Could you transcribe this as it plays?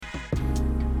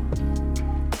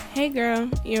Hey girl,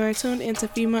 you are tuned into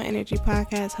Female Energy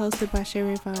Podcast hosted by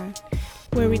Sherry Vaughn,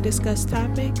 where we discuss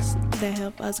topics that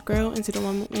help us grow into the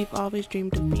woman we've always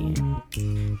dreamed of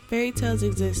being. Fairy tales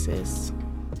exist, sis.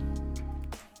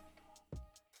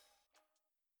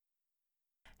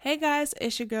 Hey guys,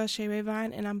 it's your girl Sherry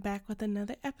Vaughn, and I'm back with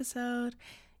another episode.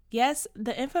 Yes,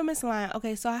 the infamous line.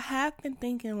 Okay, so I have been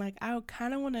thinking I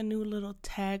kind of want a new little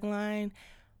tagline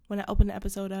when I open the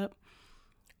episode up,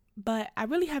 but I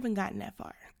really haven't gotten that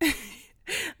far.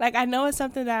 I know it's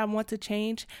something that I want to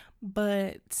change,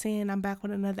 but seeing I'm back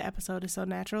with another episode is so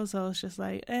natural, so it's just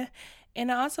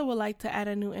And I also would like to add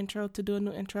a new intro,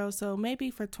 so maybe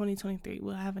for 2023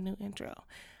 we'll have a new intro.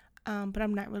 But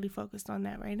I'm not really focused on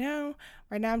that right now.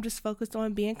 Right now I'm just focused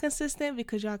on being consistent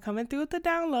because y'all coming through with the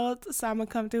downloads, so I'm gonna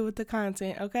come through with the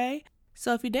content, okay?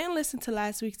 So if you didn't listen to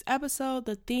last week's episode,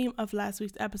 the theme of last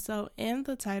week's episode and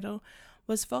the title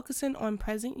was focusing on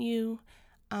present you.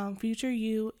 Future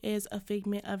you is a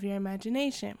figment of your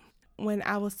imagination. When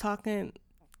I was talking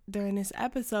during this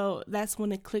episode, that's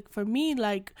when it clicked for me,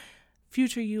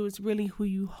 future you is really who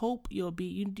you hope you'll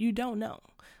be. You don't know.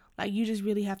 You just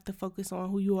really have to focus on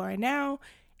who you are now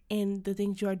and the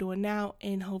things you are doing now,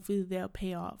 and hopefully they'll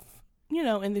pay off.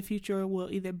 In the future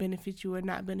will either benefit you or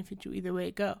not benefit you, either way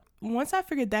it go. Once I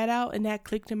figured that out and that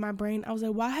clicked in my brain, I was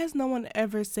like, why has no one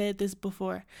ever said this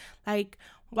before?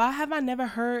 Why have I never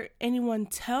heard anyone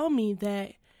tell me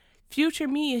that future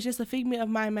me is just a figment of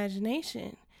my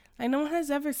imagination? No one has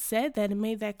ever said that and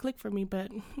made that click for me, but,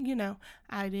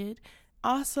 I did.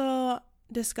 Also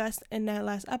discussed in that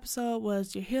last episode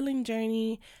was your healing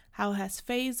journey, how it has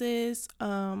phases.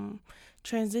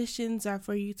 Transitions are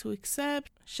for you to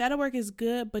accept. Shadow work is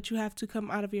good, but you have to come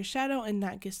out of your shadow and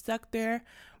not get stuck there.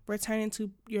 Returning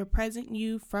to your present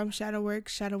you from shadow work.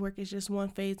 Shadow work is just one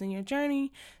phase in your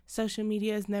journey. Social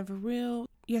media is never real.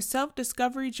 Your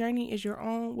self-discovery journey is your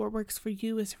own. What works for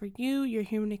you is for you. Your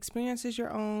human experience is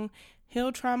your own.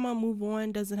 Heal trauma, move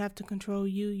on, doesn't have to control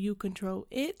you. You control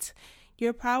it.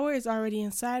 Your power is already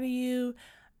inside of you.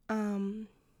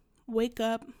 Wake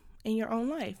up in your own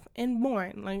life and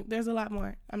more. There's a lot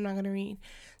more I'm not going to read.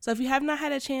 So if you have not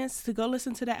had a chance to go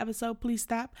listen to that episode, please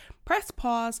stop, press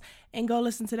pause, and go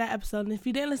listen to that episode. And if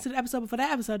you didn't listen to the episode before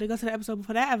that episode, then go to the episode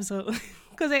before that episode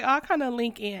because they all kind of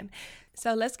link in.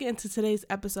 So let's get into today's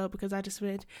episode because I just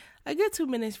spent a good 2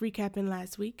 minutes recapping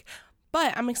last week.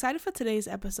 But I'm excited for today's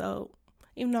episode,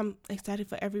 even though I'm excited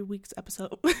for every week's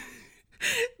episode.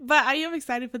 But I am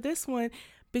excited for this one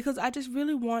because I just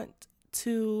really want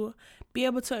to be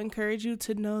able to encourage you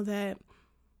to know that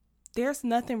there's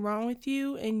nothing wrong with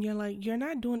you and you're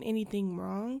not doing anything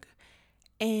wrong,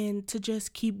 and to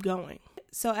just keep going.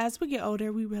 So as we get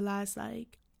older, we realize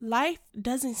life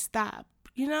doesn't stop,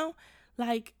 you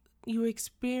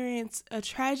experience a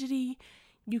tragedy,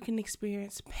 you can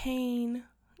experience pain,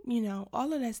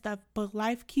 all of that stuff, but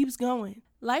life keeps going.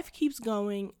 Life keeps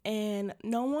going and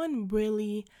no one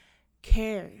really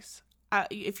cares.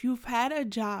 If you've had a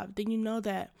job, then you know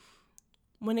that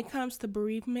when it comes to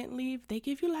bereavement leave, they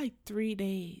give you 3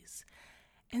 days.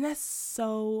 And that's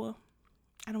so,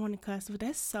 I don't want to cuss, but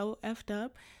that's so effed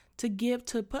up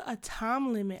to put a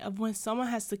time limit of when someone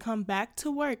has to come back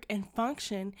to work and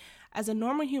function as a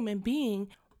normal human being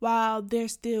while they're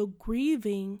still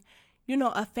grieving,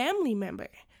 a family member.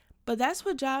 But that's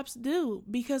what jobs do,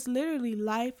 because literally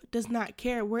life does not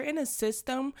care. We're in a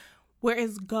system where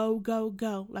it's go, go,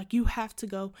 go. You have to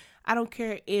go. I don't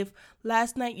care if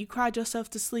last night you cried yourself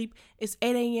to sleep. It's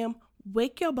 8 a.m.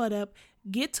 Wake your butt up.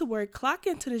 Get to work. Clock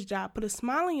into this job. Put a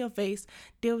smile on your face.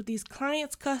 Deal with these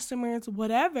clients, customers,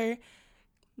 whatever.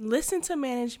 Listen to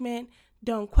management.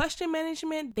 Don't question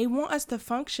management. They want us to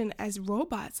function as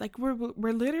robots.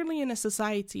 We're literally in a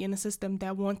society, in a system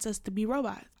that wants us to be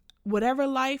robots. Whatever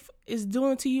life is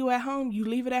doing to you at home, you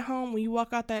leave it at home. When you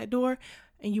walk out that door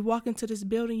and you walk into this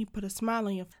building, you put a smile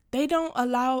on your face. They don't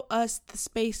allow us the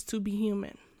space to be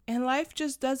human. And life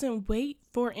just doesn't wait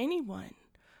for anyone.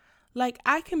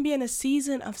 I can be in a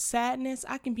season of sadness.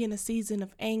 I can be in a season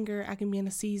of anger. I can be in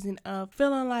a season of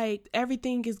feeling like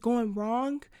everything is going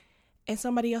wrong, and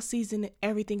somebody else's season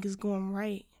everything is going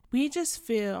right. We just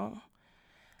feel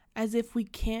as if we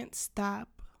can't stop.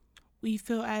 We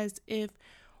feel as if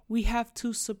we have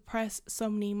to suppress so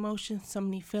many emotions, so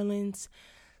many feelings.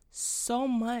 So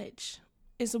much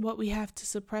is what we have to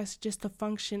suppress just to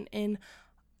function in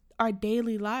our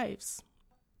daily lives,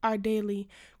 our daily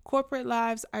corporate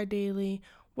lives, our daily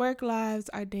work lives,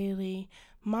 our daily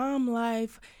mom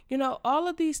life. All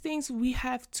of these things we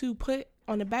have to put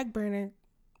on the back burner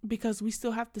because we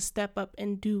still have to step up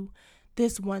and do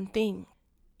this one thing.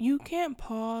 you can't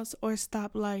pause or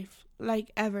stop life,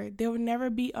 like, ever. There will never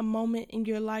be a moment in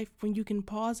your life when you can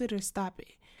pause it or stop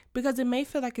it. Because it may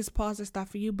feel like it's paused or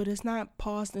stopped for you, but it's not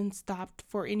paused and stopped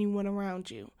for anyone around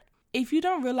you. If you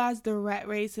don't realize the rat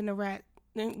race and I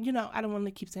don't want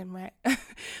to keep saying rat,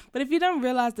 but if you don't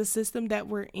realize the system that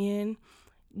we're in,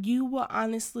 you will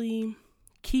honestly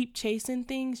keep chasing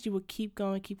things. You will keep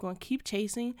going, keep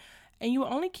chasing, and you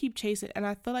will only keep chasing. And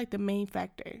I feel like the main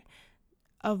factor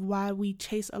of why we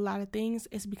chase a lot of things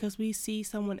is because we see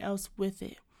someone else with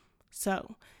it.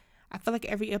 So I feel like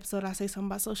every episode I say something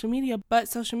about social media, but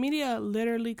social media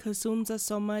literally consumes us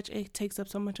so much. It takes up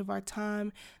so much of our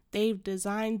time. They've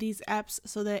designed these apps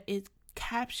so that it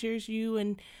captures you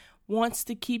and wants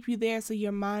to keep you there, so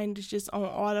your mind is just on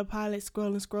autopilot,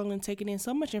 scrolling, taking in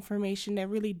so much information that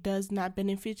really does not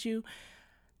benefit you.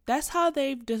 That's how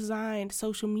they've designed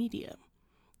social media.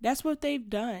 That's what they've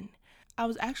done. I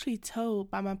was actually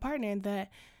told by my partner that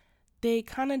they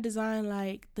kind of designed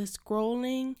like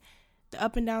the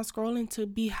up and down scrolling to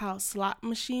be how slot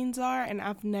machines are, and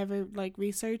I've never like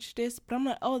researched this, but I'm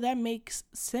like, oh, that makes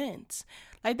sense.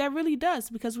 Like, that really does,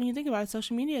 because when you think about it,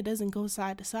 social media doesn't go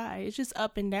side to side. It's just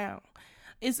up and down.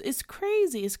 It's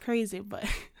crazy, but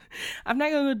I'm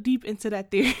not going to go deep into that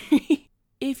theory.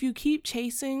 If you keep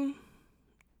chasing,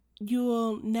 you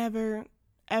will never,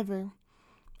 ever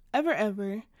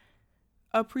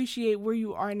appreciate where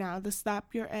you are now, the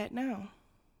stop you're at now.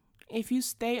 If you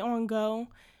stay on go,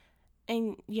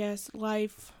 and yes,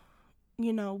 life,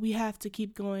 we have to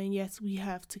keep going. Yes, we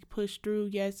have to push through.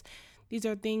 Yes, these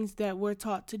are things that we're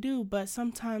taught to do, but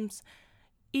sometimes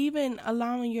even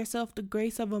allowing yourself the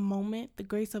grace of a moment, the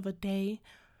grace of a day,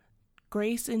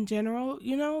 grace in general,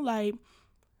 like,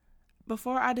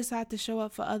 before I decide to show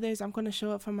up for others, I'm going to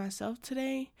show up for myself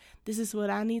today. This is what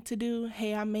I need to do.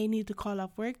 Hey, I may need to call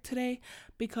off work today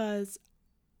because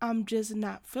I'm just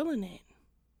not feeling it.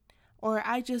 Or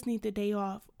I just need the day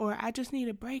off. Or I just need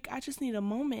a break. I just need a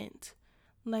moment.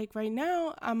 Like, right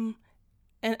now, I'm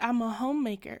a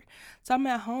homemaker. So I'm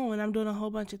at home and I'm doing a whole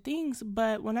bunch of things.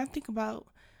 But when I think about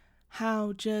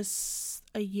how just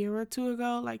a year or two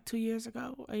ago, like 2 years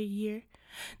ago,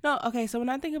 so when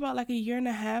I think about like a year and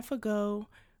a half ago,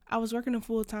 I was working a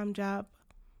full-time job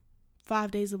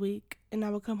 5 days a week, and I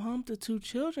would come home to 2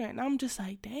 children, and I'm just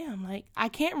like, damn, like, I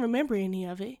can't remember any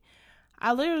of it.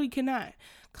 I literally cannot,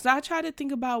 because I try to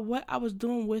think about what I was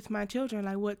doing with my children,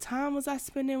 like, what time was I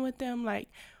spending with them, like,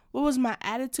 what was my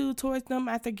attitude towards them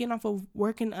after getting off of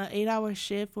working an 8-hour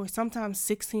shift, or sometimes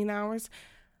 16 hours.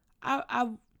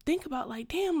 I think about, like,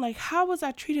 damn, like, how was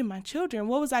I treating my children?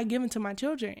 What was I giving to my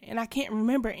children? And I can't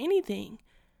remember anything.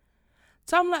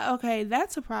 So I'm like, okay,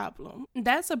 that's a problem.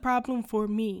 That's a problem for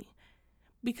me,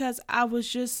 because I was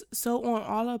just so on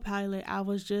autopilot. I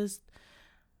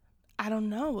don't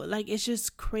know, like, it's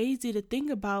just crazy to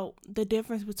think about the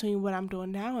difference between what I'm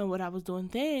doing now and what I was doing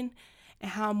then,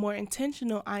 and how more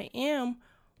intentional I am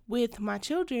with my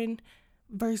children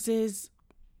versus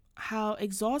how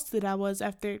exhausted I was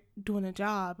after doing a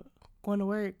job, going to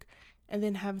work, and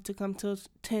then having to come to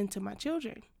tend to my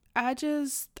children. I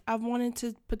wanted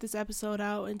to put this episode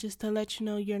out and just to let you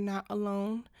know you're not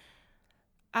alone.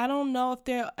 I don't know if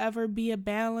there'll ever be a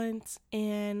balance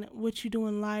in what you do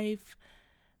in life,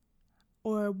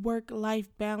 or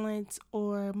work-life balance,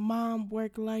 or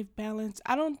mom-work-life balance.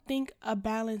 I don't think it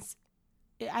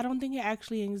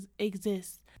actually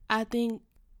exists. I think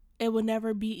it will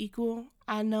never be equal.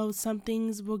 I know some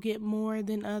things will get more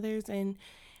than others, and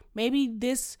maybe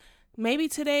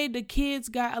today the kids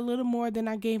got a little more than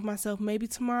I gave myself. Maybe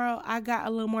tomorrow I got a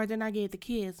little more than I gave the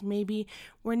kids. Maybe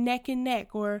we're neck and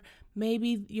neck, or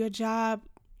maybe your job,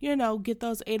 get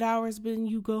those 8 hours, but then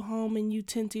you go home and you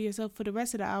tend to yourself for the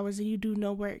rest of the hours and you do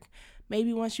no work.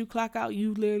 Maybe once you clock out,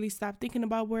 you literally stop thinking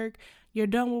about work. You're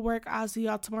done with work. I'll see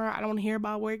y'all tomorrow. I don't want to hear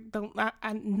about work.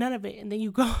 None of it. And then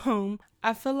you go home.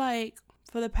 I feel like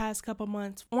for the past couple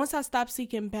months, once I stopped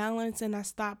seeking balance and I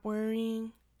stopped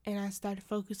worrying and I started to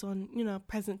focus on,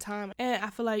 present time. And I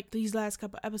feel like these last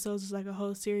couple episodes is like a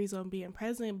whole series on being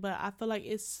present, but I feel like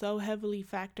it's so heavily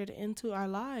factored into our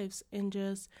lives and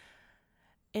just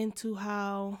into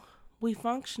how we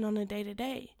function on a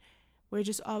day-to-day. We're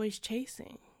just always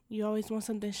chasing. You always want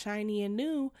something shiny and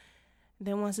new.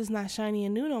 Then once it's not shiny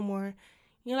and new no more,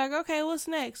 you're like, okay, what's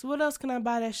next? What else can I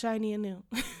buy that's shiny and new?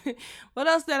 What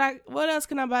else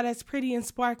can I buy that's pretty and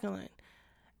sparkling?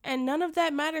 And none of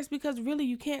that matters, because really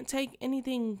you can't take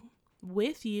anything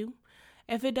with you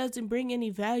if it doesn't bring any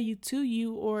value to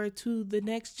you or to the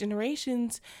next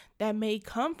generations that may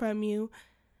come from you.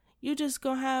 You just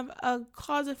gonna have a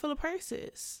closet full of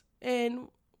purses. And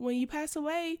when you pass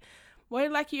away, More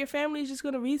than likely your family is just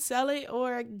going to resell it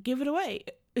or give it away.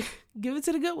 Give it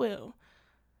to the Goodwill.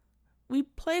 We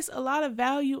place a lot of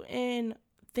value in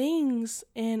things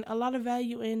and a lot of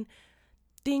value in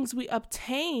things we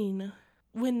obtain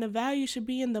when the value should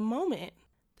be in the moment.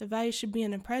 The value should be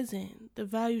in the present. The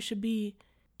value should be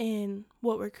in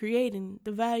what we're creating.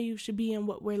 The value should be in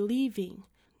what we're leaving.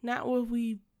 Not what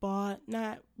we bought,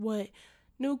 not what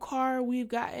new car we've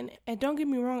gotten. And don't get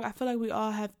me wrong, I feel like we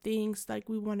all have things like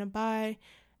we want to buy.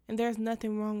 And there's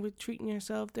nothing wrong with treating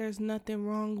yourself. There's nothing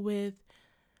wrong with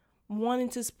wanting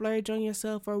to splurge on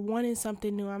yourself or wanting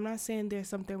something new. I'm not saying there's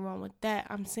something wrong with that.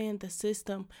 I'm saying the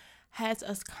system has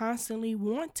us constantly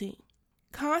wanting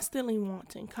to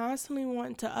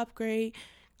upgrade,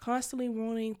 constantly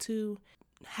wanting to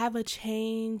have a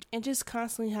change, and just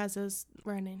constantly has us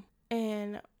running.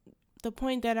 And the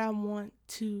point that I want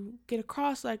to get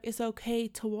across, like, it's okay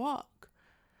to walk.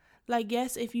 Like,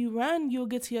 yes, if you run, you'll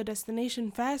get to your destination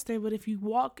faster, but if you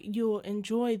walk, you'll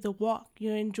enjoy the walk.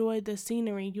 You'll enjoy the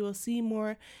scenery. You'll see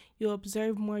more. You'll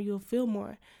observe more. You'll feel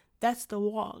more. That's the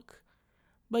walk.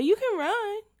 But you can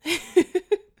run.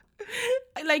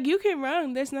 Like, you can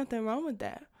run. There's nothing wrong with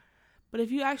that. But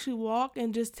if you actually walk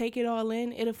and just take it all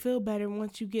in, it'll feel better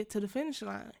once you get to the finish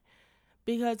line.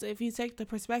 Because if you take the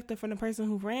perspective from the person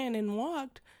who ran and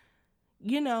walked,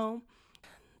 you know,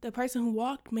 the person who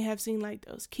walked may have seen like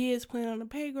those kids playing on the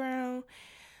playground.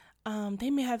 They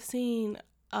may have seen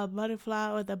a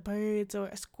butterfly or the birds or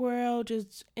a squirrel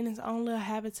just in its own little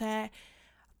habitat.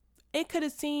 It could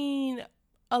have seen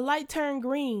a light turn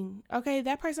green. Okay,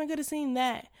 that person could have seen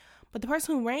that. But the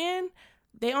person who ran,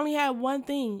 they only had one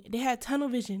thing. They had tunnel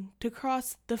vision to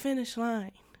cross the finish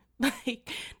line. Like,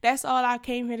 that's all I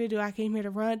came here to do. I came here to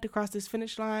run, to cross this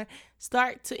finish line,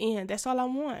 start to end. That's all I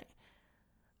want.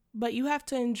 But you have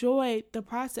to enjoy the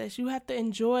process. You have to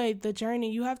enjoy the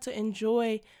journey. You have to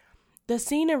enjoy the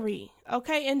scenery.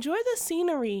 Okay, enjoy the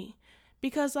scenery.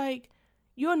 Because, like,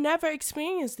 you'll never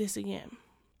experience this again.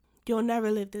 You'll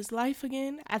never live this life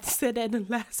again. I said that in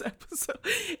the last episode.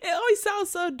 It always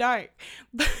sounds so dark.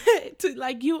 But,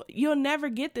 you'll never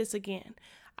get this again.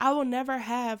 I will never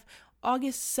have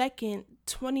August 2nd,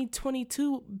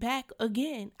 2022 back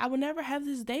again. I will never have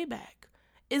this day back.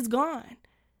 It's gone.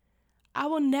 I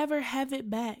will never have it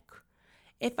back.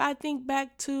 If I think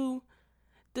back to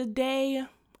the day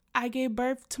I gave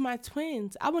birth to my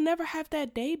twins, I will never have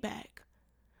that day back.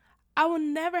 I will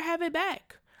never have it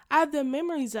back. I have the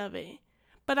memories of it,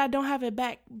 but I don't have it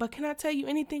back. But can I tell you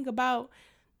anything about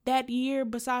that year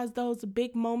besides those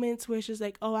big moments where it's just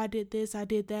like, oh, I did this, I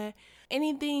did that?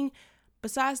 Anything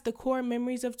besides the core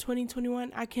memories of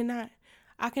 2021, I cannot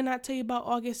tell you about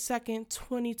August 2nd,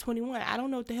 2021. I don't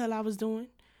know what the hell I was doing.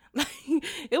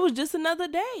 It was just another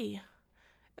day.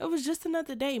 It was just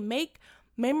another day. Make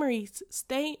memories.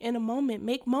 Stay in a moment.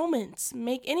 Make moments.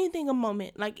 Make anything a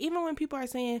moment. Like, even when people are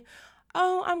saying,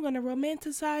 oh, I'm going to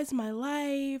romanticize my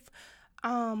life,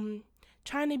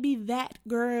 trying to be that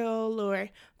girl, or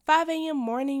 5 a.m.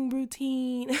 morning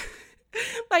routine.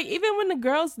 Like, even when the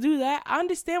girls do that, I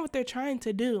understand what they're trying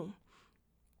to do.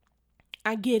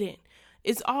 I get it.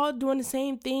 It's all doing the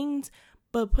same things,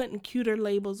 but putting cuter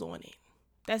labels on it.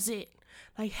 That's it.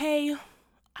 Like, hey,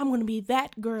 I'm going to be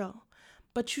that girl.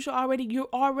 But you're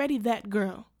already that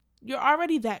girl. You're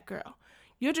already that girl.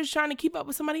 You're just trying to keep up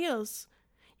with somebody else.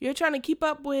 You're trying to keep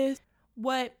up with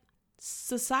what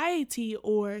society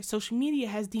or social media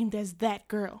has deemed as that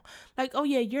girl. Like, oh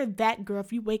yeah, you're that girl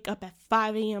if you wake up at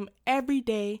 5 a.m. every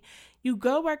day, you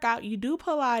go work out, you do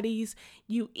Pilates,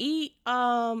 you eat,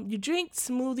 you drink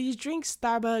smoothies, drink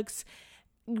Starbucks,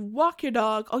 you walk your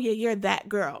dog. Oh yeah, you're that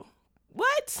girl.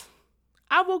 What?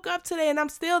 I woke up today and I'm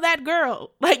still that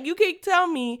girl. Like, you can't tell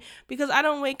me because I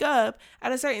don't wake up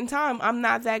at a certain time, I'm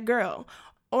not that girl.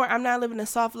 Or I'm not living a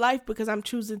soft life because I'm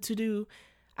choosing to do,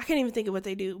 I can't even think of what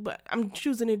they do, but I'm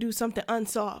choosing to do something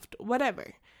unsoft,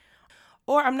 whatever.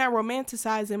 Or I'm not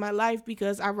romanticizing my life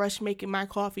because I rush making my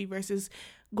coffee versus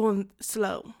going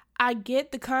slow. I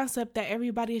get the concept that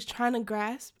everybody is trying to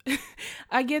grasp.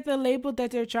 I get the label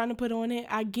that they're trying to put on it.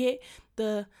 I get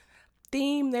the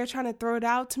theme they're trying to throw it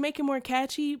out to make it more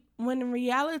catchy, when in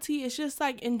reality it's just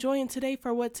like enjoying today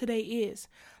for what today is,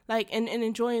 like and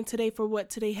enjoying today for what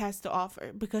today has to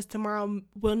offer, because tomorrow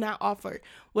will not offer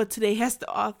what today has to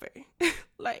offer.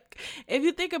 Like, if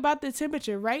you think about the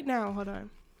temperature right now, hold on,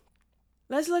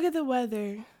 let's look at the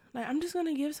weather. Like, I'm just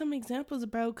gonna give some examples,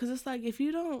 bro, because it's like, if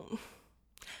you don't,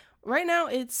 right now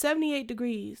it's 78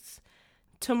 degrees.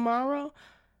 Tomorrow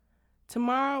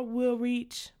will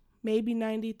reach maybe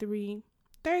 93.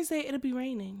 Thursday, it'll be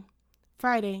raining.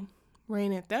 Friday,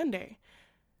 rain and thunder.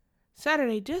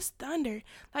 Saturday, just thunder.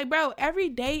 Like, bro, every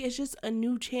day is just a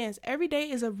new chance. Every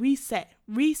day is a reset.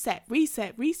 Reset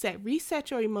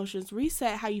your emotions.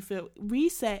 Reset how you feel.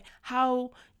 Reset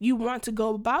how you want to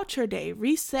go about your day.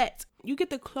 Reset. You get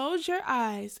to close your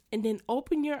eyes and then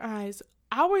open your eyes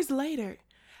hours later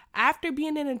after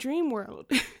being in a dream world.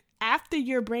 After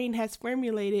your brain has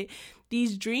formulated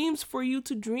these dreams for you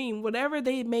to dream, whatever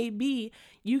they may be,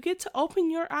 you get to open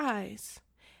your eyes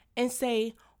and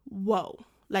say, whoa,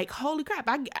 like, holy crap,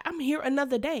 I'm here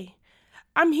another day.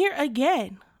 I'm here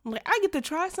again. Like, I get to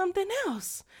try something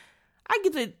else. I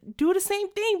get to do the same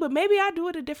thing, but maybe I do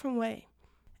it a different way.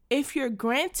 If you're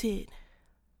granted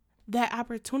that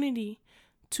opportunity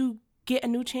to get a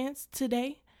new chance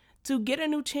today, to get a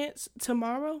new chance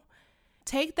tomorrow,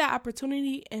 take that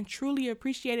opportunity and truly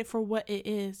appreciate it for what it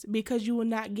is, because you will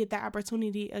not get that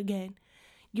opportunity again.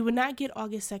 You will not get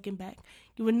August 2nd back.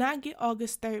 You will not get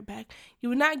August 3rd back. You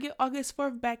will not get August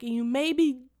 4th back, and you may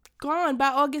be gone by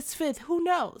August 5th. Who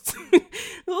knows?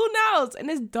 Who knows? And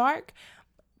it's dark,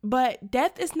 but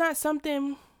death is not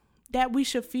something that we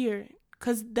should fear,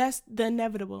 because that's the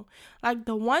inevitable. Like,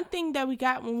 the one thing that we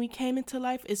got when we came into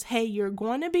life is, hey, you're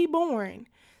going to be born.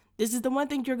 This is the one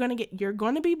thing you're going to get. You're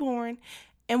going to be born,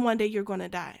 and one day you're going to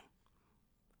die.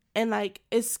 And, like,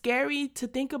 it's scary to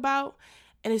think about,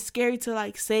 and it's scary to,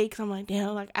 like, say, because I'm like,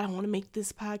 damn, like, I don't want to make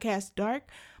this podcast dark.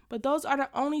 But those are the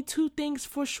only two things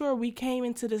for sure we came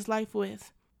into this life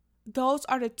with. Those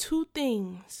are the two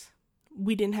things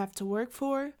we didn't have to work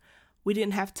for. We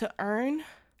didn't have to earn.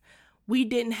 We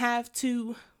didn't have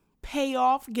to pay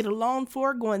off, get a loan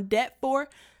for, go in debt for.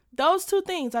 Those two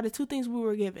things are the two things we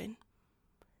were given.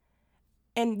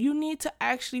 And you need to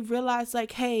actually realize,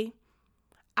 like, hey,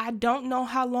 I don't know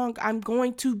how long I'm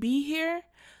going to be here,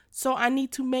 so I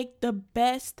need to make the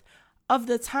best of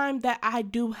the time that I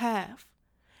do have.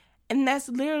 And that's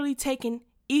literally taking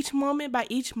each moment by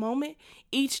each moment,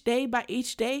 each day by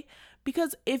each day.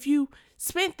 Because if you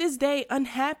spent this day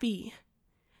unhappy,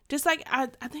 just like I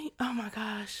think, oh my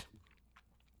gosh,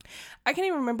 I can't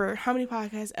even remember how many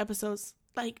podcast episodes,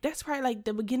 like, that's probably like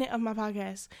the beginning of my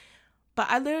podcast. But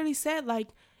I literally said, like,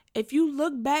 if you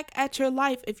look back at your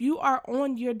life, if you are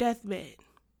on your deathbed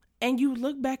and you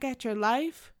look back at your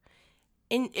life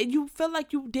and you feel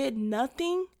like you did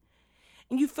nothing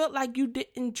and you felt like you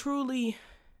didn't truly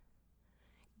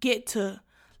get to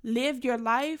live your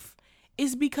life,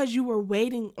 it's because you were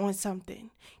waiting on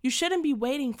something. You shouldn't be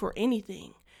waiting for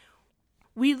anything.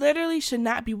 We literally should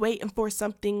not be waiting for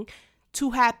something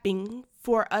to happen,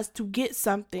 for us to get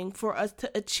something, for us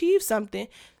to achieve something,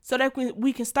 so that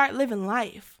we can start living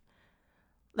life.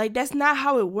 Like, that's not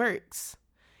how it works.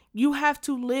 You have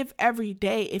to live every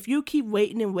day. If you keep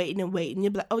waiting and waiting and waiting,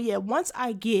 you'll be like, oh yeah, once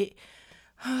I get,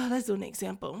 let's do an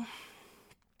example.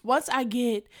 Once I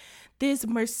get this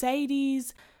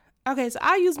Mercedes, okay, so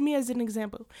I'll use me as an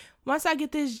example. Once I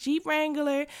get this Jeep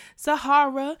Wrangler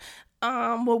Sahara,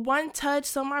 with one touch,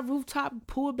 so my rooftop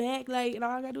pull back, like, and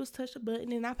all I gotta do is touch the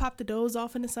button and I pop the doors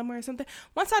off in the summer or something.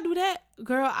 Once I do that,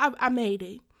 girl, I made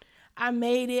it. I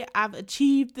made it. I've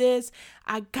achieved this.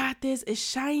 I got this. It's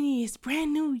shiny. It's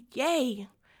brand new. Yay.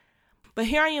 But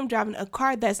here I am driving a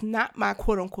car that's not my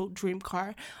quote unquote dream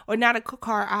car, or not a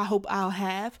car I hope I'll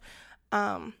have,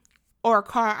 or a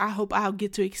car I hope I'll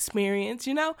get to experience,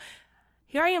 you know?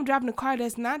 Here I am driving a car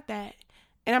that's not that.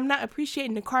 And I'm not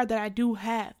appreciating the car that I do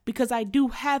have, because I do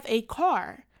have a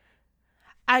car.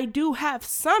 I do have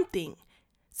something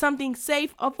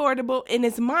safe, affordable, and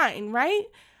it's mine, right?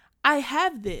 I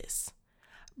have this.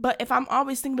 But if I'm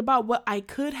always thinking about what I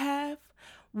could have,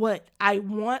 what I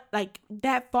want, like,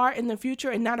 that far in the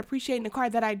future, and not appreciating the car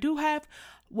that I do have,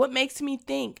 what makes me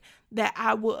think that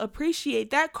I will appreciate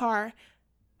that car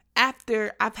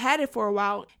after I've had it for a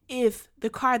while, if the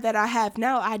car that I have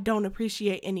now I don't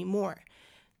appreciate anymore?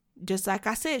 Just like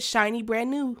I said, shiny,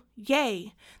 brand new,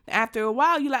 yay. After a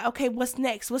while, you're like, okay, what's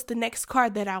next? What's the next car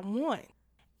that I want?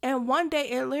 And one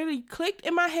day, it literally clicked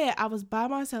in my head. I was by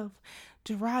myself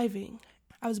driving.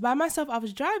 I was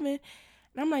driving,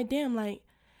 and I'm like, damn, like,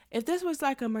 if this was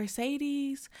like a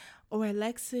Mercedes or a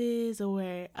Lexus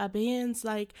or a Benz,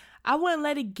 like, I wouldn't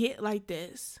let it get like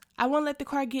this. I wouldn't let the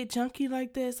car get junky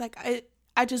like this. Like,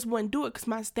 I just wouldn't do it, because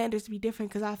my standards be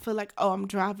different, because I feel like, oh, I'm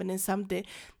driving in something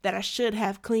that I should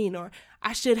have clean or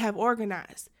I should have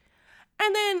organized.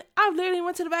 And then I literally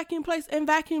went to the vacuum place and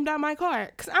vacuumed out my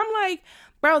car, because I'm like,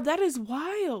 bro, that is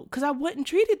wild, because I wouldn't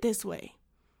treat it this way.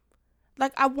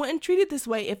 Like, I wouldn't treat it this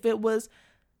way if it was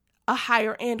a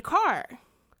higher end car.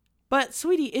 But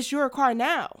sweetie, it's your car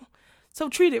now, so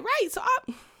treat it right. So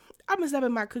I'm going to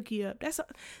stepping my cookie up. That's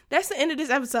the end of this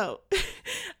episode.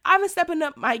 I'm stepping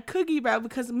up my cookie, bro,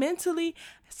 because mentally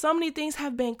so many things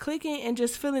have been clicking and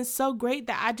just feeling so great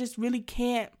that I just really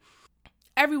can't.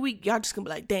 Every week, y'all just going to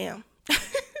be like, damn.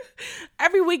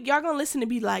 Every week, y'all going to listen to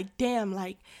be like, damn,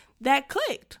 like that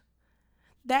clicked.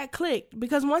 That clicked.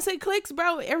 Because once it clicks,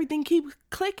 bro, everything keeps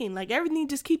clicking. Like everything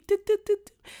just keeps.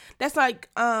 That's like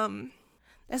how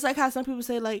some people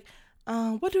say, like,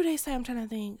 what do they say? I'm trying to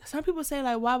think. Some people say,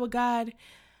 like, why would God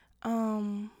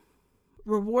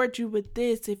reward you with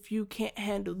this if you can't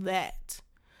handle that?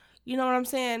 You know what I'm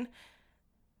saying?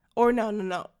 Or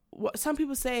no. Some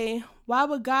people say, why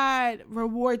would God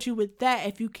reward you with that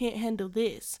if you can't handle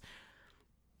this?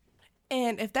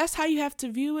 And if that's how you have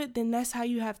to view it, then that's how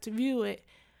you have to view it.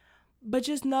 But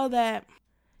just know that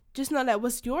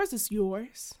what's yours is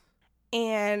yours.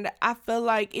 And I feel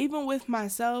like even with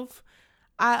myself,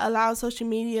 I allow social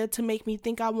media to make me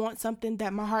think I want something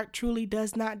that my heart truly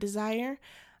does not desire.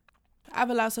 I've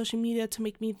allowed social media to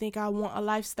make me think I want a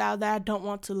lifestyle that I don't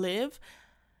want to live.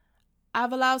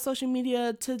 I've allowed social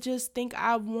media to just think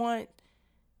I want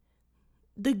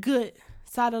the good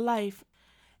side of life.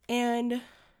 And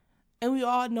we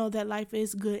all know that life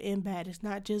is good and bad. It's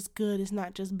not just good. It's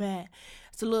not just bad.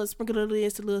 It's a little sprinkle of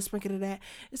this, a little sprinkle of that.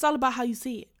 It's all about how you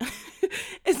see it.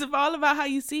 It's all about how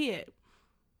you see it.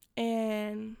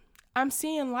 And I'm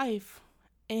seeing life.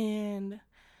 And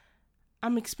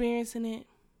I'm experiencing it.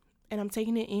 And I'm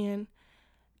taking it in.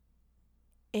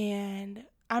 And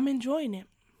I'm enjoying it.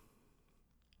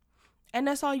 And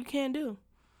that's all you can do.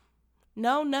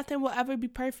 No, nothing will ever be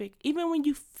perfect. Even when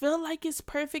you feel like it's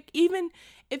perfect, even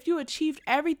if you achieved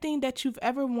everything that you've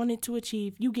ever wanted to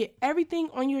achieve, you get everything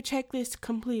on your checklist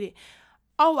completed.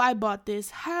 Oh, I bought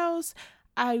this house.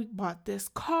 I bought this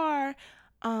car.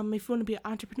 If you want to be an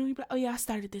entrepreneur, you're like, oh yeah, I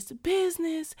started this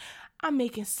business. I'm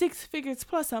making 6 figures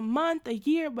plus a month, a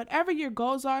year, whatever your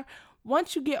goals are.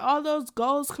 Once you get all those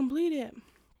goals completed,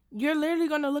 you're literally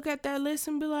going to look at that list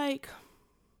and be like,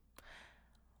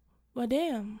 well,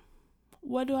 damn,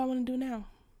 what do I want to do now?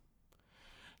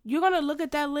 You're going to look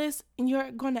at that list and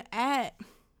you're going to add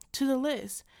to the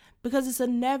list because it's a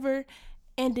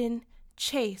never-ending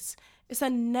chase. It's a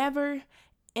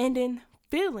never-ending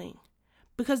feeling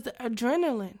because the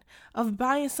adrenaline of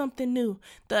buying something new,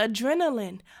 the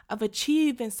adrenaline of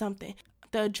achieving something,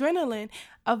 the adrenaline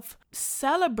of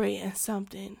celebrating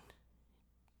something,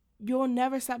 you'll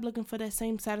never stop looking for that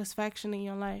same satisfaction in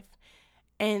your life.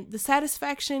 And the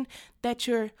satisfaction that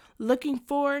you're looking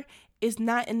for is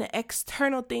not in the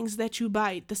external things that you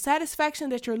buy. The satisfaction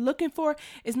that you're looking for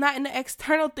is not in the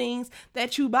external things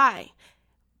that you buy.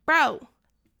 Bro,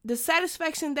 the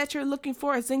satisfaction that you're looking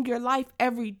for is in your life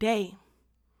every day.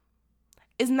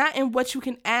 It's not in what you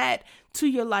can add to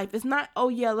your life. It's not, oh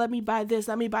yeah, let me buy this,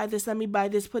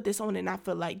 put this on, and I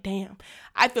feel like, damn,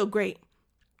 I feel great.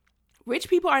 Rich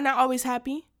people are not always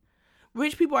happy.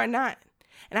 Rich people are not.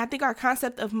 And I think our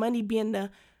concept of money being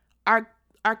our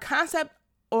concept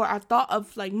or our thought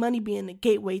of like money being the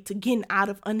gateway to getting out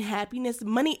of unhappiness.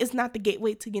 Money is not the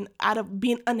gateway to getting out of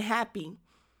being unhappy.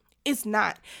 It's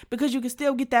not, because you can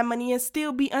still get that money and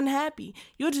still be unhappy.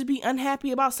 You'll just be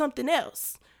unhappy about something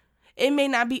else. It may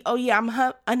not be, oh yeah,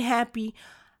 I'm unhappy.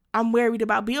 I'm worried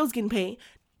about bills getting paid.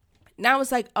 Now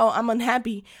it's like, oh, I'm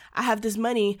unhappy. I have this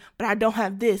money, but I don't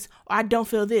have this, or I don't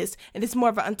feel this. And it's more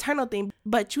of an internal thing.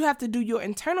 But you have to do your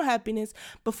internal happiness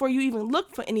before you even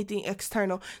look for anything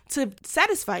external to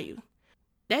satisfy you.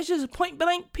 That's just a point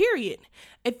blank, period.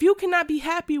 If you cannot be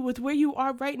happy with where you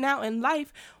are right now in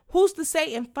life, who's to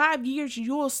say in 5 years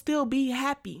you'll still be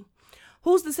happy?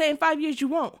 Who's to say in 5 years you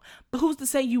won't? But who's to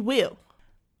say you will?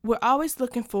 We're always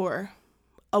looking for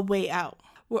a way out.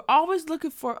 We're always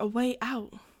looking for a way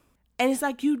out. And it's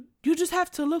like you just have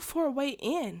to look for a way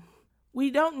in. We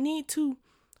don't need to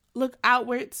look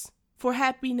outwards for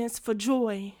happiness, for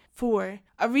joy, for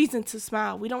a reason to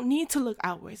smile. We don't need to look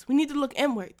outwards. We need to look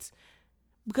inwards,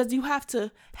 because you have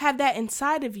to have that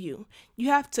inside of you. You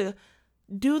have to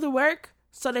do the work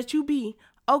so that you be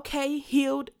okay,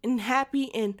 healed, and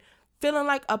happy, and feeling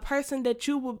like a person that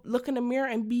you will look in the mirror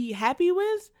and be happy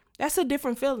with. That's a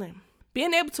different feeling.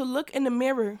 Being able to look in the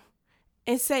mirror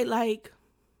and say, like,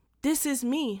 this is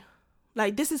me.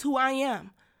 Like, this is who I am.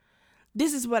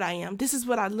 This is what I am. This is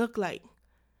what I look like.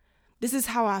 This is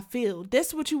how I feel.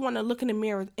 That's what you want to look in the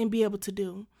mirror and be able to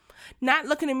do. Not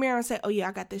look in the mirror and say, oh yeah,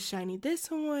 I got this shiny this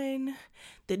one,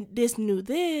 this new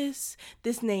this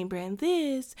name brand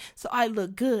this, so I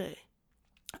look good.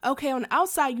 Okay, on the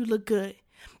outside you look good,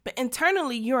 but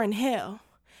internally you're in hell.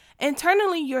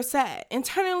 Internally you're sad.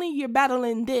 Internally you're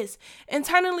battling this.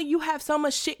 Internally you have so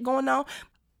much shit going on.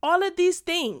 All of these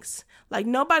things. Like,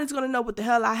 nobody's going to know what the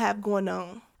hell I have going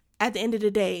on. At the end of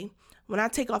the day, when I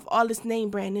take off all this name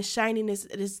brand, this shininess,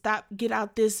 this stop, get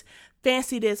out this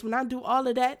fancy this, when I do all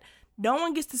of that, no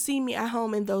one gets to see me at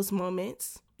home in those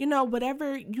moments. You know,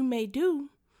 whatever you may do,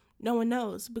 no one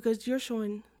knows because you're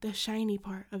showing the shiny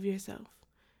part of yourself.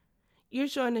 You're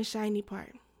showing the shiny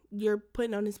part. You're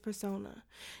putting on this persona.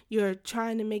 You're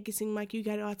trying to make it seem like you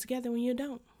got it all together when you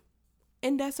don't.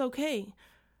 And that's okay.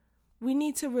 We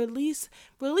need to release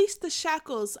the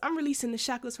shackles. I'm releasing the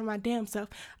shackles from my damn self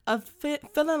of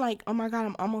feeling like, oh my God,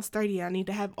 I'm almost 30. I need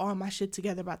to have all my shit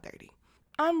together by 30.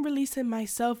 I'm releasing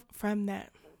myself from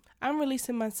that.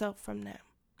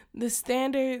 The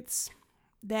standards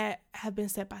that have been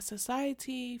set by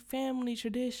society, family,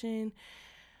 tradition,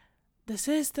 the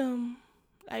system.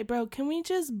 Like, bro, can we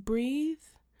just breathe?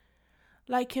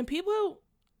 Like, can people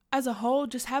as a whole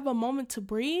just have a moment to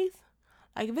breathe?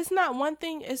 Like, if it's not one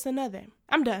thing, it's another.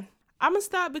 I'm done. I'm going to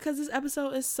stop because this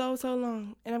episode is so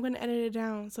long. And I'm going to edit it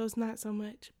down so it's not so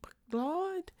much. But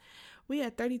Lord, we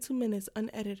had 32 minutes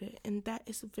unedited. And that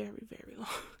is very, very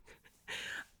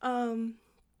long.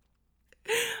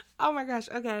 Oh my gosh.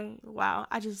 Okay. Wow.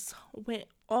 I just went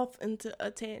off into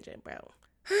a tangent, bro.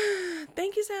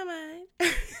 Thank you so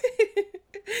much.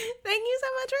 Thank you so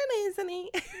much for listening.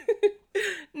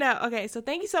 No, okay, so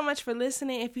thank you so much for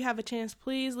listening. If you have a chance,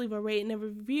 please leave a rating and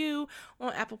review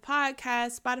on Apple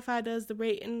Podcasts. Spotify does the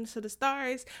rating to the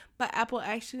stars, but Apple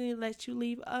actually lets you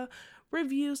leave a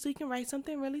review so you can write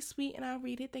something really sweet and I'll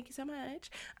read it. Thank you so much.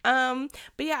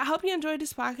 But yeah, I hope you enjoyed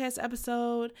this podcast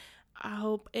episode. I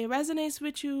hope it resonates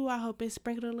with you. I hope it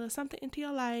sprinkled a little something into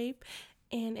your life.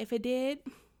 And if it did,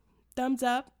 thumbs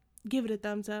up. Give it a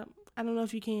thumbs up. I don't know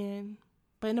if you can.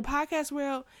 But in the podcast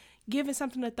world, giving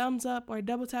something a thumbs up or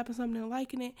double tapping something and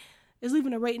liking it is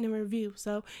leaving a rating and review.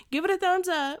 So give it a thumbs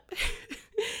up.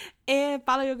 And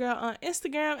follow your girl on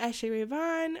Instagram at Shay Ray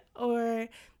Vaughn or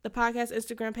the podcast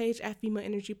Instagram page at Female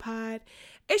Energy Pod.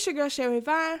 It's your girl Shay Ray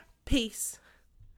Vaughn. Peace.